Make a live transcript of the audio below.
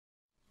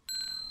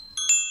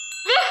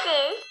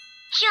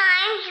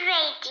Chimes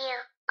Radio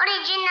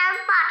original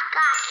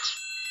podcast.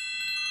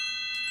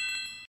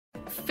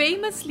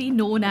 Famously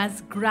known as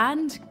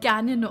Grand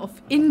Canyon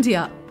of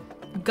India,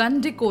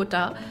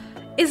 Gandikota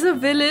is a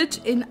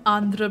village in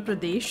Andhra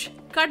Pradesh,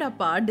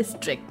 Kadapa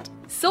district.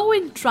 So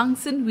in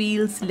Trunks and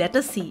Wheels, let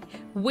us see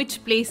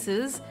which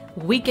places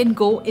we can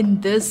go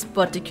in this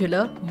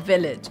particular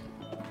village.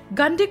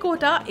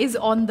 Gandikota is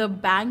on the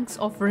banks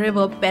of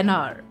river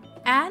Pennar,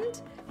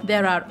 and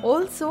there are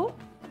also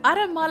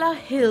Aramala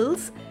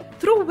hills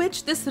through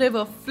which this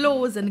river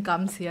flows and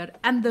comes here,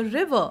 and the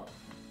river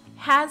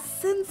has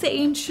since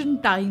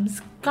ancient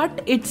times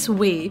cut its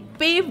way,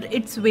 paved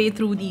its way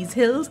through these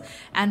hills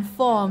and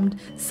formed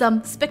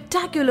some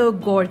spectacular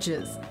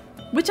gorges,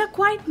 which are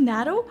quite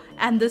narrow,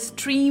 and the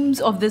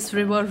streams of this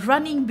river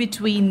running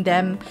between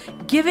them,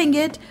 giving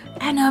it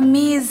an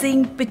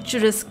amazing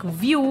picturesque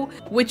view,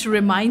 which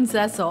reminds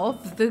us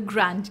of the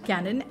Grand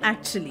Canyon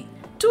actually.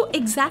 To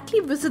exactly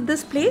visit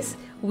this place,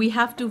 we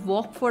have to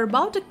walk for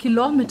about a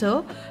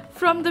kilometer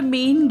from the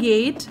main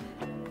gate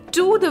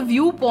to the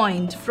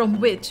viewpoint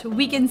from which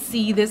we can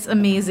see this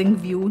amazing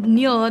view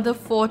near the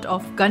fort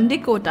of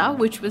Gandikota,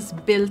 which was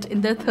built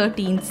in the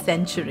 13th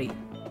century.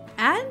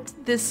 And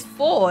this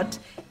fort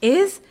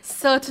is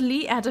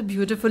certainly at a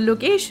beautiful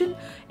location.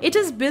 It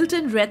is built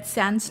in red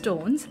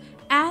sandstones,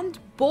 and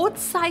both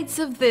sides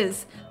of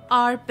this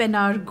are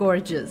Pennar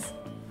gorges.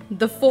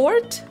 The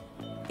fort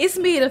is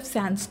made of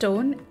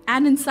sandstone,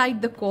 and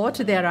inside the court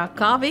there are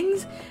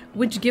carvings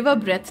which give a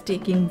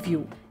breathtaking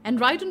view. And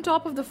right on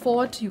top of the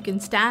fort you can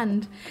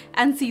stand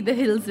and see the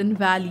hills and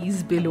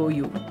valleys below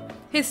you.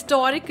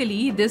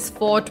 Historically, this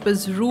fort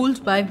was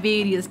ruled by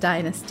various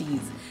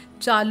dynasties: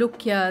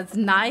 Chalukyas,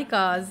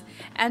 Nayakas,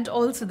 and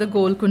also the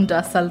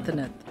Golconda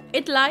Sultanate.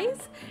 It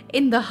lies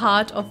in the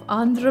heart of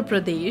Andhra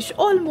Pradesh,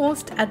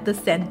 almost at the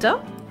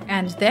center,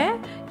 and there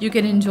you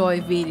can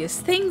enjoy various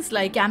things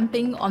like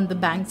camping on the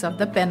banks of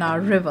the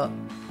Pennar River.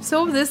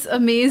 So this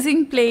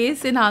amazing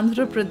place in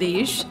Andhra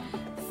Pradesh,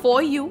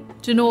 for you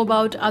to know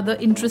about other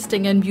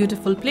interesting and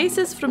beautiful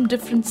places from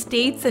different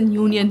states and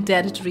union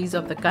territories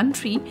of the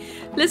country,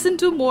 listen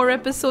to more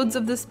episodes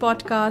of this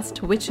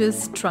podcast, which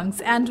is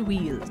Trunks and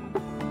Wheels.